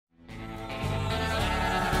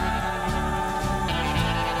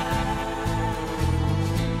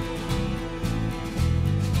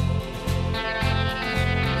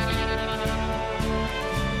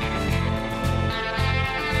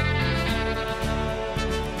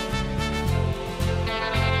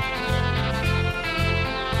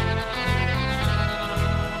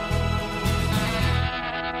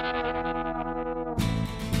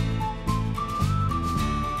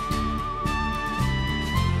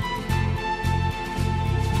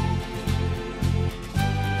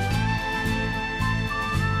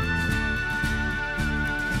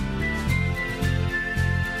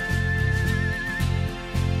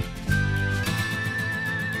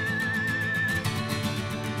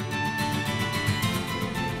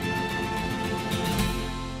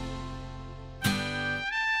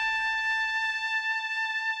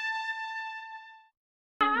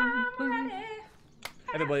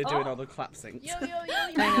everybody doing all the clap syncs. Yo, yo, yo,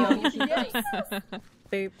 yo, yo, yo.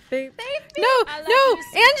 Boop, boop. No,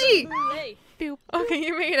 Angie! Boop. Okay,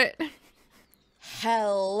 you made it.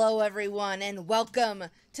 Hello, everyone, and welcome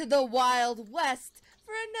to the Wild West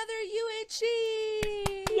for another UHShe!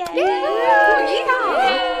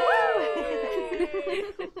 Ye-haw!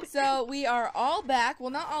 So we are all back.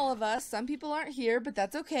 Well, not all of us. Some people aren't here, but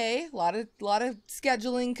that's okay. A lot of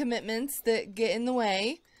scheduling commitments that get in the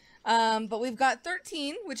way. But we've got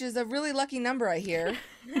 13, which is a really lucky number, I hear.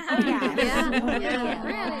 Yeah,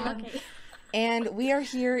 really lucky. And we are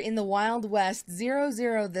here in the Wild West.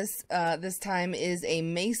 00 this time is a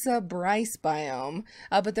Mesa Bryce biome.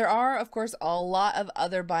 But there are, of course, a lot of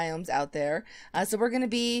other biomes out there. So we're going to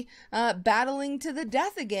be battling to the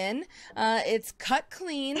death again. It's cut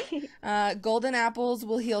clean. Golden apples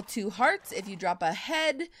will heal 2 hearts. If you drop a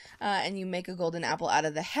head and you make a golden apple out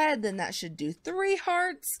of the head, then that should do 3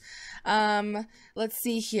 hearts. Let's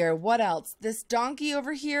see here. What else? This donkey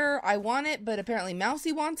over here, I want it, but apparently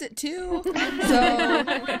Mousy wants it too. So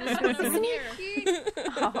Sneaky.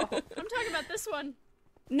 I'm talking about this one.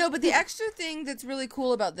 no, but the extra thing that's really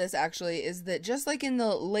cool about this actually is that just like in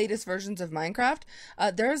the latest versions of Minecraft,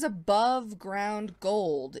 there's above ground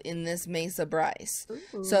gold in this Mesa Bryce.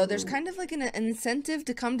 Ooh. So there's kind of like an incentive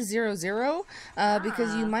to come to 00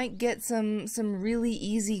 because you might get some really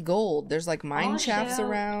easy gold. There's like mine shafts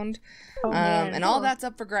around, and all that's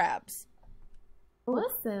up for grabs.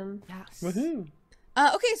 Awesome. Yes. Woohoo!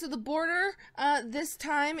 Okay, so the border this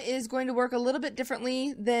time is going to work a little bit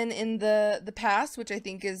differently than in the past, which I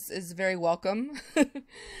think is very welcome.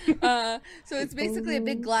 So it's basically a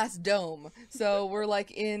big glass dome. So we're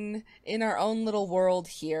like in our own little world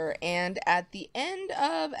here. And at the end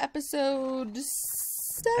of episode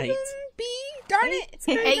 7B, darn it,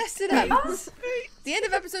 I messed it up. The end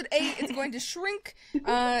of episode 8, it's going to shrink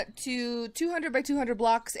to 200 by 200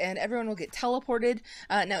 blocks, and everyone will get teleported.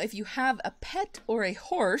 Now, if you have a pet or a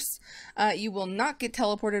horse, you will not get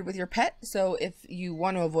teleported with your pet. So if you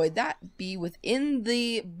want to avoid that, be within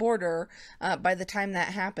the border by the time that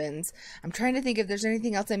happens. I'm trying to think if there's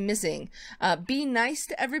anything else I'm missing. Be nice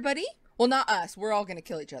to everybody. Well, not us. We're all going to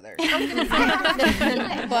kill each other. But I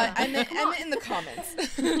meant in the comments.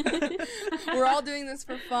 We're all doing this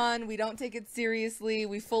for fun. We don't take it seriously.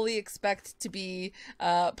 We fully expect to be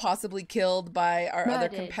possibly killed by our other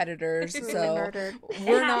competitors. So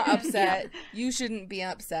we're not upset. You shouldn't be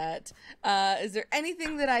upset. Is there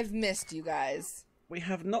anything that I've missed, you guys? We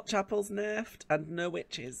have notch apples nerfed and no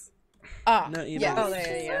witches. No, yes. Oh,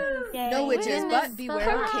 there you go. No witches, but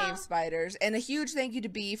beware cave spiders. And a huge thank you to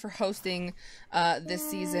Bee for hosting this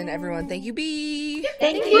season. Everyone, thank you, Bee.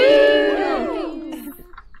 Thank you.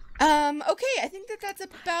 Okay, I think that's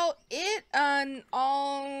about it on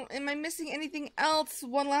all. Am I missing anything else?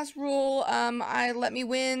 One last rule. I let me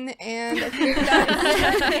win, and I think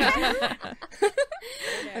that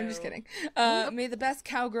I'm just kidding. May the best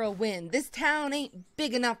cowgirl win. This town ain't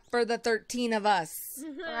big enough for the 13 of us.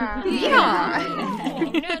 Yeah.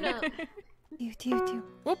 No.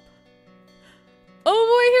 Whoop. Oh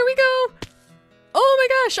boy, here we go. Oh my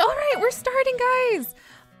gosh. All right, we're starting, guys.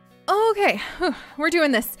 Okay, we're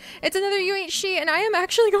doing this. It's another UHShe, and I am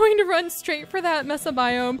actually going to run straight for that Mesa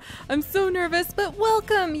biome. I'm so nervous, but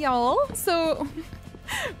welcome, y'all. So,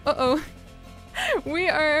 we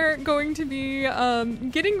are going to be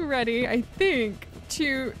getting ready, I think,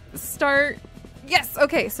 to start. Yes,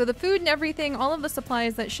 okay, so the food and everything, all of the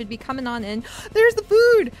supplies that should be coming on in. There's the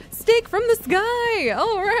food! Steak from the sky!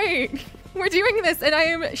 All right. We're doing this, and I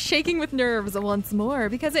am shaking with nerves once more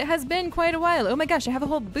because it has been quite a while. Oh my gosh, I have a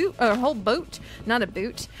whole boat, not a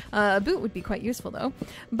boot. A boot would be quite useful though.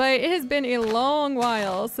 But it has been a long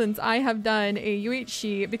while since I have done a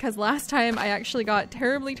UHShe because last time I actually got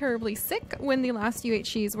terribly sick when the last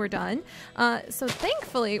UHShes were done. So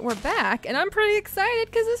thankfully we're back, and I'm pretty excited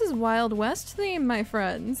because this is Wild West theme, my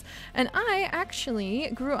friends. And I actually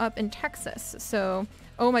grew up in Texas, so.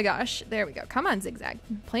 Oh my gosh, there we go. Come on, Zigzag.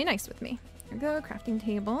 Play nice with me. Here we go, crafting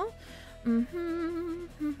table. And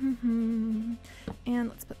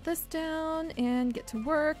let's put this down and get to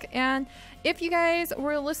work. And if you guys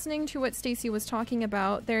were listening to what Stacy was talking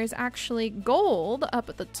about, there's actually gold up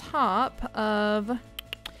at the top of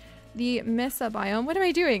the Mesa biome. What am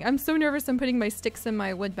I doing? I'm so nervous I'm putting my sticks in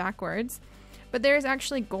my wood backwards. But there's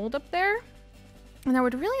actually gold up there. And I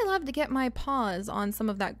would really love to get my paws on some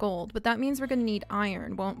of that gold, but that means we're going to need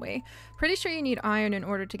iron, won't we? Pretty sure you need iron in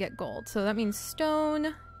order to get gold. So that means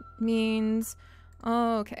stone means...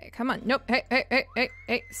 Okay, come on. Nope. Hey.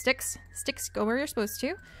 Sticks, go where you're supposed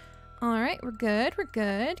to. All right, we're good.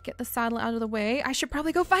 Get the saddle out of the way. I should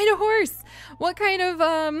probably go find a horse. What kind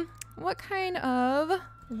of what kind of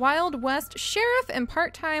Wild West sheriff and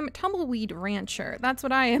part-time tumbleweed rancher? That's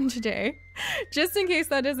what I am today. Just in case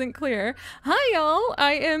that isn't clear. Hi y'all,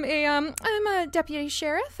 I am I'm a deputy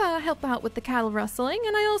sheriff, help out with the cattle rustling,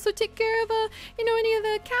 and I also take care of you know, any of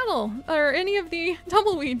the cattle or any of the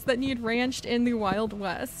tumbleweeds that need ranched in the Wild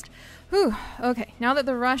West. Whew, okay, now that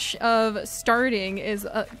the rush of starting is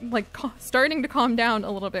starting to calm down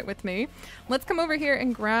a little bit with me, let's come over here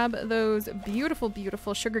and grab those beautiful,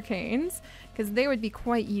 beautiful sugar canes, because they would be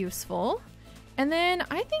quite useful. And then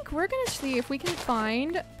I think we're gonna see if we can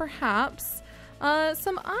find perhaps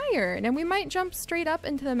some iron, and we might jump straight up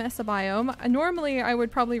into the mesa biome. Normally I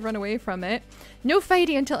would probably run away from it. No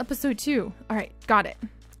fighting until episode 2. All right, got it.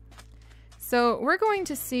 So we're going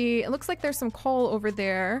to see, it looks like there's some coal over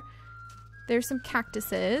there. There's some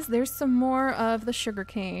cactuses. There's some more of the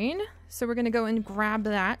sugarcane. So we're gonna go and grab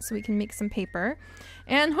that so we can make some paper.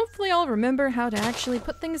 And hopefully I'll remember how to actually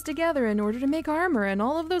put things together in order to make armor and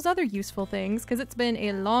all of those other useful things, because it's been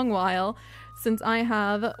a long while since I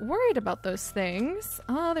have worried about those things.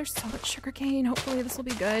 Oh, there's so much sugarcane. Hopefully this will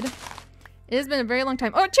be good. It has been a very long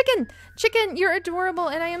time. Oh, chicken! Chicken, you're adorable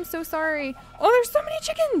and I am so sorry. Oh, there's so many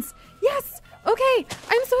chickens! Yes! Okay,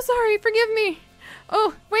 I'm so sorry. Forgive me.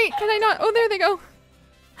 Oh, wait, can I not? Oh, there they go.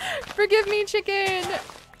 Forgive me, chicken.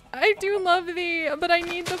 I do love thee, but I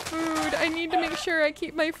need the food. I need to make sure I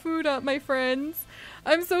keep my food up, my friends.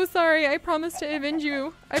 I'm so sorry. I promised to avenge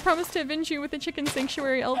you. I promised to avenge you with a chicken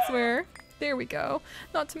sanctuary elsewhere. There we go.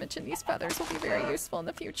 Not to mention these feathers will be very useful in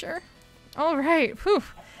the future. All right. Whew.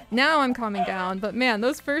 Now I'm calming down, but man,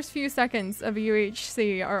 those first few seconds of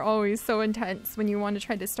UHC are always so intense when you want to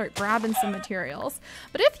try to start grabbing some materials.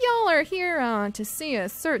 But if y'all are here to see a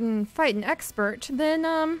certain fighting expert, then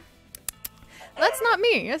that's not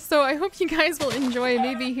me. So I hope you guys will enjoy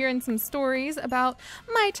maybe hearing some stories about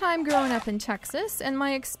my time growing up in Texas and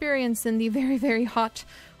my experience in the very, very hot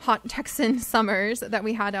Texan summers that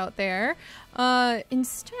we had out there.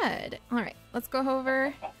 Instead, all right, let's go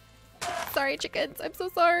over. Sorry, chickens. I'm so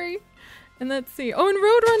sorry. And let's see. Oh, and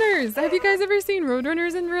roadrunners. Have you guys ever seen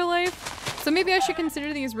roadrunners in real life? So maybe I should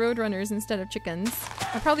consider these roadrunners instead of chickens.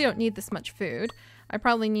 I probably don't need this much food. I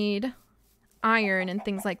probably need iron and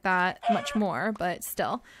things like that much more, but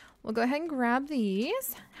still. We'll go ahead and grab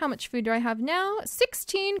these. How much food do I have now?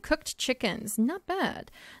 16 cooked chickens. Not bad.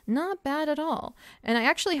 Not bad at all. And I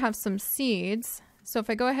actually have some seeds. So if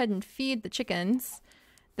I go ahead and feed the chickens,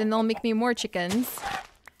 then they'll make me more chickens.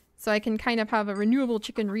 So I can kind of have a renewable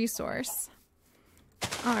chicken resource.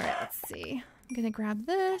 All right, let's see. I'm gonna grab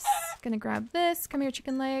this, gonna grab this. Come here,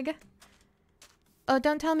 chicken leg. Oh,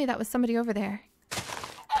 don't tell me that was somebody over there.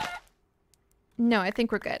 No, I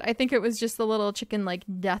think we're good. I think it was just the little chicken like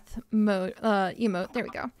death mode emote. There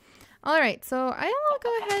we go. All right, so I'll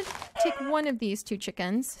go ahead and take one of these 2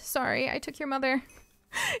 chickens. Sorry, I took your mother.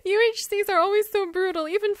 UHCs are always so brutal,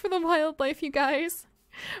 even for the wildlife, you guys.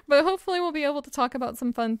 But hopefully we'll be able to talk about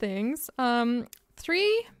some fun things.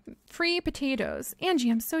 3 free potatoes. Angie,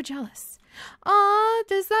 I'm so jealous. Aw,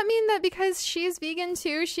 does that mean that because she's vegan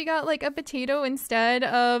too, she got like a potato instead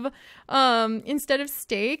of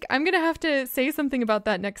steak? I'm gonna have to say something about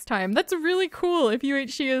that next time. That's really cool if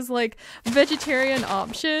UHShe is like vegetarian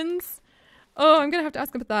options. Oh, I'm gonna have to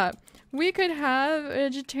ask about that. We could have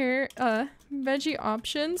veggie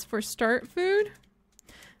options for start food.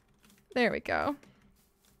 There we go.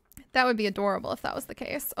 That would be adorable if that was the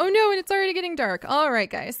case. Oh no, and it's already getting dark. All right,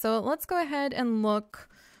 guys. So let's go ahead and look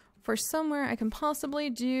for somewhere I can possibly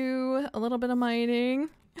do a little bit of mining.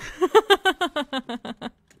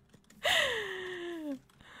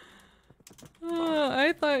 Oh,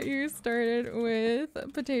 I thought you started with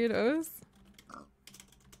potatoes.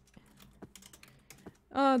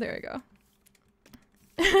 Oh, there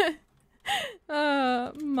we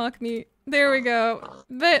go. Mock meat. There we go.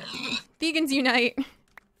 But vegans unite.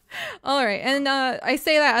 All right, and I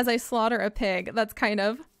say that as I slaughter a pig. That's kind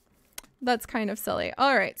of silly.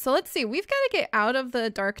 All right, so let's see. We've got to get out of the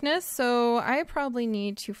darkness, so I probably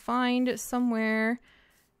need to find somewhere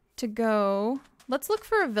to go. Let's look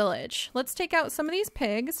for a village. Let's take out some of these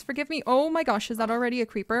pigs. Forgive me. Oh my gosh, is that already a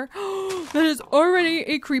creeper? That is already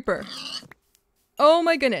a creeper. Oh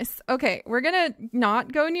my goodness. Okay, we're gonna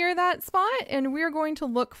not go near that spot, and we're going to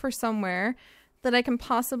look for somewhere that I can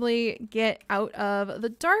possibly get out of the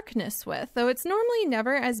darkness with. Though it's normally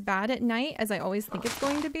never as bad at night as I always think it's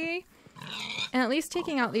going to be. And at least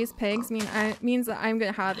taking out these pigs means that I'm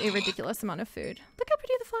going to have a ridiculous amount of food. Look how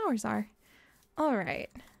pretty the flowers are. All right.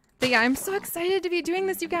 But yeah, I'm so excited to be doing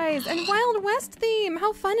this, you guys. And Wild West theme.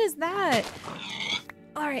 How fun is that?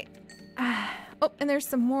 All right. Oh, and there's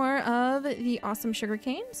some more of the awesome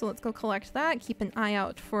sugarcane. So let's go collect that. Keep an eye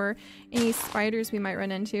out for any spiders we might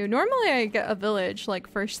run into. Normally I get a village like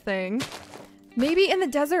first thing. Maybe in the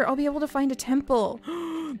desert I'll be able to find a temple.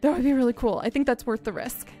 That would be really cool. I think that's worth the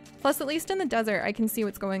risk. Plus, at least in the desert, I can see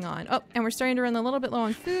what's going on. Oh, and we're starting to run a little bit low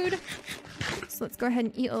on food. So let's go ahead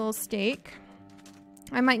and eat a little steak.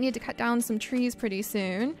 I might need to cut down some trees pretty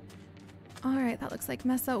soon. All right, that looks like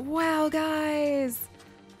Mesa. Wow, guys.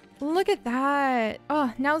 Look at that.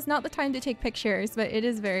 Oh, now's not the time to take pictures, but it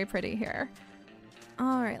is very pretty here.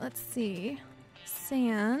 All right, let's see.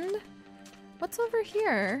 Sand. What's over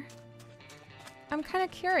here? I'm kind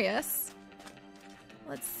of curious.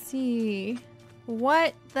 Let's see.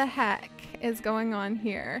 What the heck is going on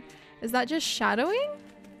here? Is that just shadowing?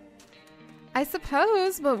 I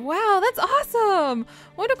suppose, but wow, that's awesome!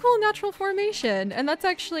 What a cool natural formation. And that's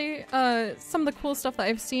actually some of the cool stuff that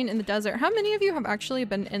I've seen in the desert. How many of you have actually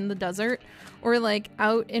been in the desert or like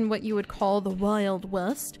out in what you would call the Wild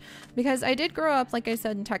West? Because I did grow up, like I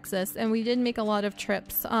said, in Texas, and we did make a lot of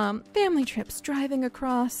trips, family trips, driving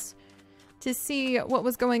across to see what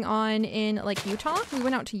was going on in like Utah. We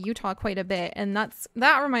went out to Utah quite a bit, and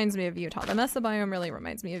that reminds me of Utah. The Mesa biome really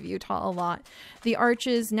reminds me of Utah a lot. The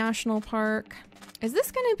Arches National Park. Is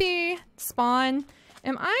this gonna be spawn?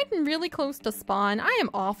 Am I really close to spawn? I am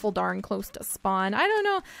awful darn close to spawn. I don't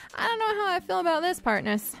know how I feel about this,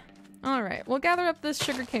 partners. All right, we'll gather up this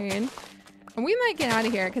sugarcane, and we might get out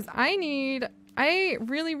of here because I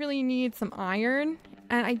really need some iron,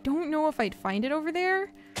 and I don't know if I'd find it over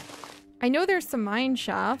there. I know there's some mine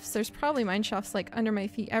shafts. There's probably mine shafts like under my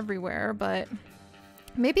feet everywhere, but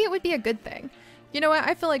maybe it would be a good thing. You know what?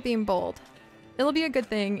 I feel like being bold. It'll be a good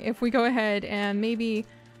thing if we go ahead and maybe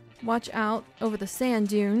watch out over the sand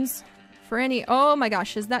dunes for any... Oh my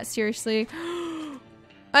gosh, is that seriously?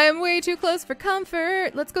 I am way too close for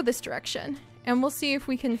comfort. Let's go this direction, and we'll see if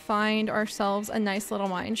we can find ourselves a nice little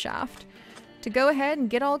mine shaft to go ahead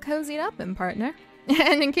and get all cozied up in, partner.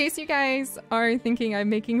 And in case you guys are thinking I'm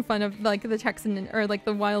making fun of like the Texan or like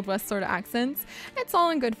the Wild West sort of accents, it's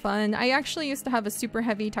all in good fun. I actually used to have a super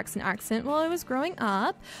heavy Texan accent while I was growing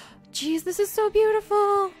up. Jeez, this is so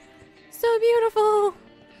beautiful. So beautiful.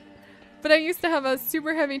 But I used to have a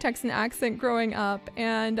super heavy Texan accent growing up,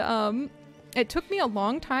 and it took me a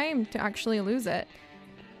long time to actually lose it.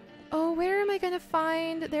 Oh, where am I gonna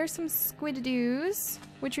find? There's some squid-doos,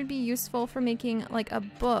 which would be useful for making like a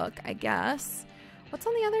book, I guess. What's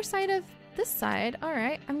on the other side of this side? All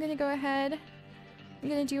right, I'm gonna go ahead. I'm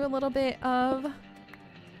gonna do a little bit of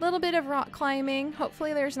rock climbing.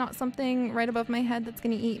 Hopefully there's not something right above my head that's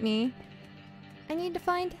gonna eat me. I need to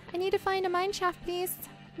find a mine shaft, please.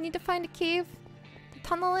 I need to find a cave to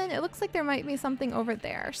tunnel in. It looks like there might be something over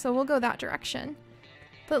there, so we'll go that direction.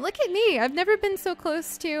 But look at me. I've never been so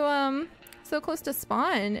close to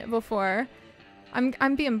spawn before.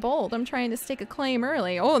 I'm being bold. I'm trying to stake a claim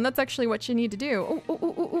early. Oh, and that's actually what you need to do.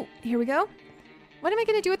 Oh, here we go. What am I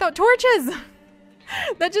gonna do without torches?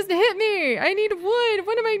 That just hit me. I need wood.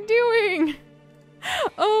 What am I doing?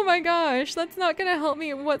 Oh my gosh, that's not gonna help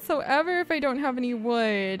me whatsoever if I don't have any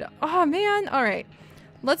wood. Oh man. All right,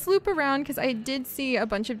 let's loop around because I did see a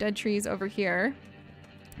bunch of dead trees over here.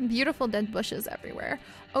 Beautiful dead bushes everywhere.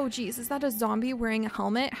 Oh geez, is that a zombie wearing a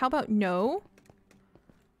helmet? How about no?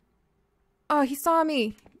 Oh, he saw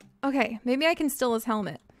me. Okay, maybe I can steal his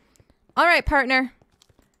helmet. All right, partner.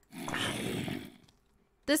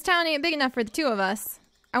 This town ain't big enough for the two of us.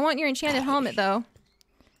 I want your enchanted helmet, though.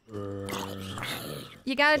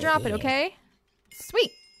 You gotta drop it, okay?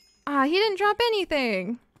 Sweet. Ah, he didn't drop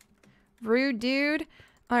anything. Rude dude.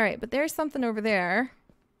 All right, but there's something over there.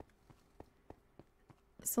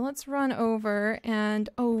 So let's run over and...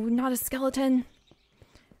 Oh, not a skeleton.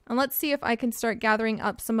 And let's see if I can start gathering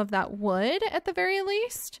up some of that wood at the very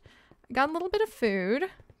least. I got a little bit of food.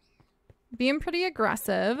 Being pretty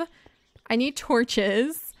aggressive. I need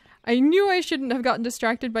torches. I knew I shouldn't have gotten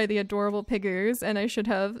distracted by the adorable piggers, and I should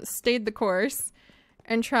have stayed the course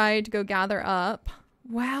and tried to go gather up.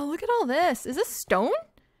 Wow, look at all this. Is this stone?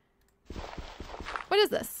 What is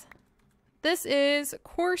this? This is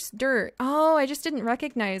coarse dirt. Oh, I just didn't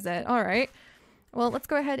recognize it. All right. Well, let's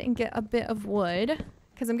go ahead and get a bit of wood,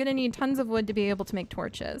 because I'm going to need tons of wood to be able to make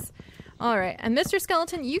torches. All right, and Mr.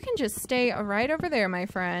 Skeleton, you can just stay right over there, my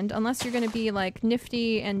friend, unless you're going to be, like,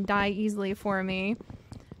 nifty and die easily for me.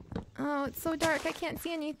 Oh, it's so dark. I can't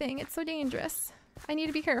see anything. It's so dangerous. I need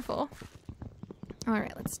to be careful. All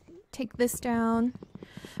right, let's take this down.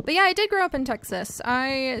 But yeah, I did grow up in Texas.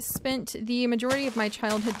 I spent the majority of my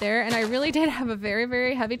childhood there, and I really did have a very,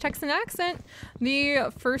 very heavy Texan accent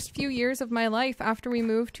the first few years of my life after we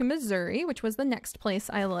moved to Missouri, which was the next place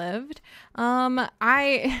I lived.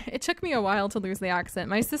 It took me a while to lose the accent.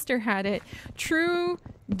 My sister had it. True,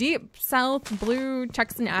 deep South blue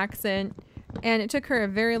Texan accent. And it took her a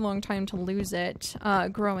very long time to lose it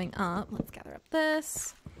growing up. Let's gather up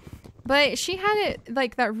this. But she had it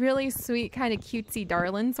like that really sweet kind of cutesy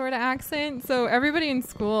darling sort of accent. So everybody in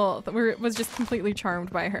school was just completely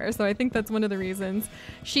charmed by her. So I think that's one of the reasons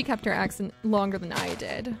she kept her accent longer than I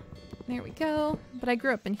did. There we go. But I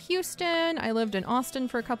grew up in Houston. I lived in Austin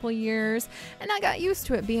for a couple of years. And I got used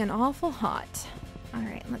to it being awful hot. All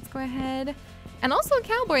right, let's go ahead. And also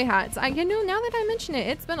cowboy hats. Now that I mention it,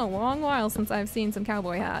 it's been a long while since I've seen some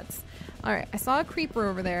cowboy hats. All right, I saw a creeper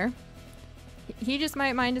over there. He just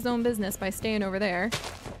might mind his own business by staying over there.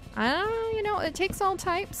 It takes all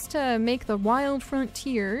types to make the wild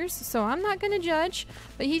frontiers, so I'm not gonna judge,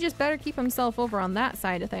 but he just better keep himself over on that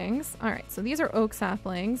side of things. All right, so these are oak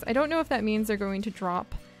saplings. I don't know if that means they're going to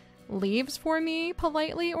drop leaves for me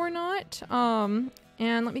politely or not. And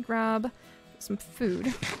let me grab some food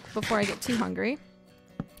before I get too hungry.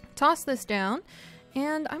 Toss this down,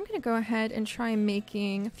 and I'm gonna go ahead and try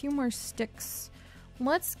making a few more sticks.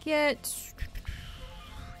 Let's get,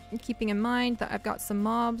 keeping in mind that I've got some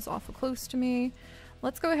mobs awful close to me,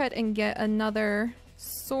 let's go ahead and get another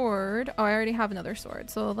sword. Oh, I already have another sword,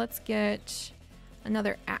 so let's get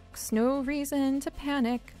another axe. No reason to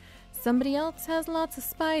panic. Somebody else has lots of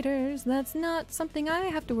spiders. That's not something I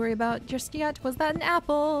have to worry about just yet. Was that an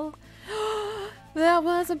apple? That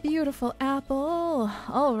was a beautiful apple.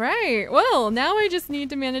 All right. Well, now I just need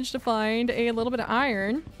to manage to find a little bit of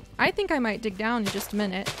iron. I think I might dig down in just a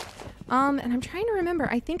minute. And I'm trying to remember.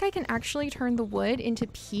 I think I can actually turn the wood into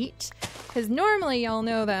peat. Because normally y'all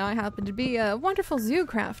know that I happen to be a wonderful zoo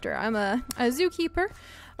crafter. I'm a zookeeper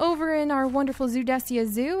over in our wonderful Zoodesia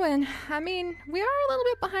Zoo, and I mean, we are a little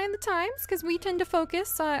bit behind the times because we tend to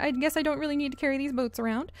focus, I guess I don't really need to carry these boats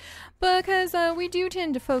around, because we do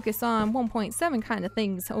tend to focus on 1.7 kind of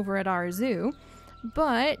things over at our zoo,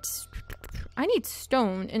 but I need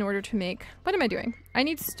stone in order to make, what am I doing? I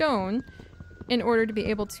need stone in order to be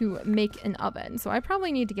able to make an oven, so I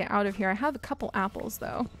probably need to get out of here. I have a couple apples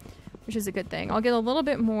though, which is a good thing. I'll get a little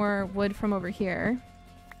bit more wood from over here.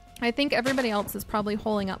 I think everybody else is probably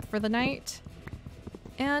holing up for the night.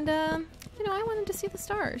 And, I wanted to see the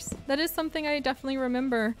stars. That is something I definitely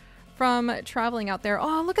remember from traveling out there.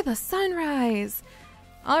 Oh, look at the sunrise!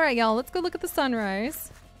 Alright, y'all, let's go look at the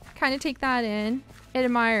sunrise. Kind of take that in,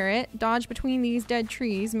 admire it, dodge between these dead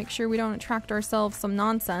trees, make sure we don't attract ourselves some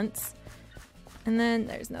nonsense. And then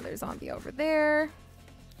there's another zombie over there.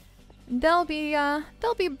 They'll be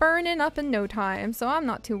burning up in no time, so I'm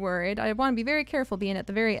not too worried. I want to be very careful being at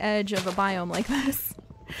the very edge of a biome like this.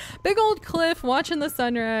 Big old cliff, watching the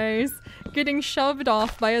sunrise, getting shoved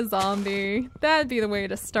off by a zombie. That'd be the way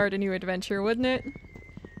to start a new adventure, wouldn't it?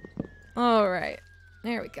 Alright,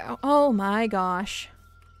 there we go. Oh my gosh.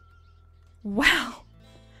 Wow.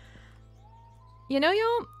 You know,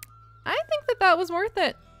 y'all, I think that was worth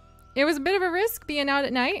it. It was a bit of a risk being out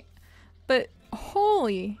at night, but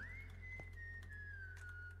holy...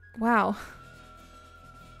 wow.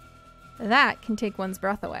 That can take one's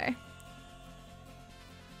breath away.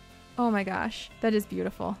 Oh my gosh, that is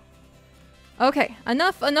beautiful. Okay,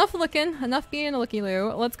 enough looking, enough being a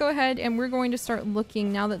looky-loo. Let's go ahead and we're going to start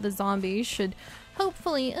looking now that the zombies should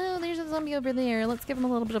hopefully... oh, there's a zombie over there. Let's give him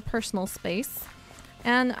a little bit of personal space.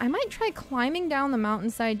 And I might try climbing down the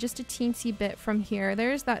mountainside just a teensy bit from here.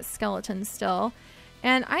 There's that skeleton still.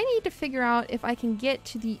 And I need to figure out if I can get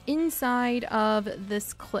to the inside of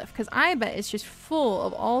this cliff, because I bet it's just full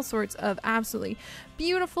of all sorts of absolutely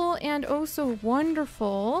beautiful and oh so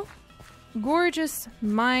wonderful, gorgeous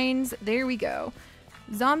mines. There we go.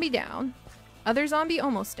 Zombie down. Other zombie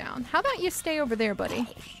almost down. How about you stay over there, buddy?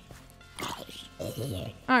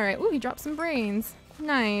 Alright, ooh, he dropped some brains.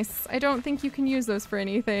 Nice. I don't think you can use those for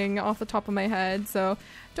anything off the top of my head, so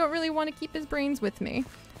don't really want to keep his brains with me.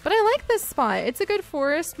 But I like this spot. It's a good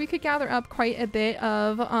forest. We could gather up quite a bit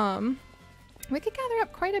of,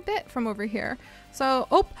 from over here. So,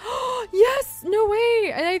 oh, yes, no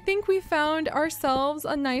way. And I think we found ourselves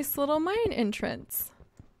a nice little mine entrance.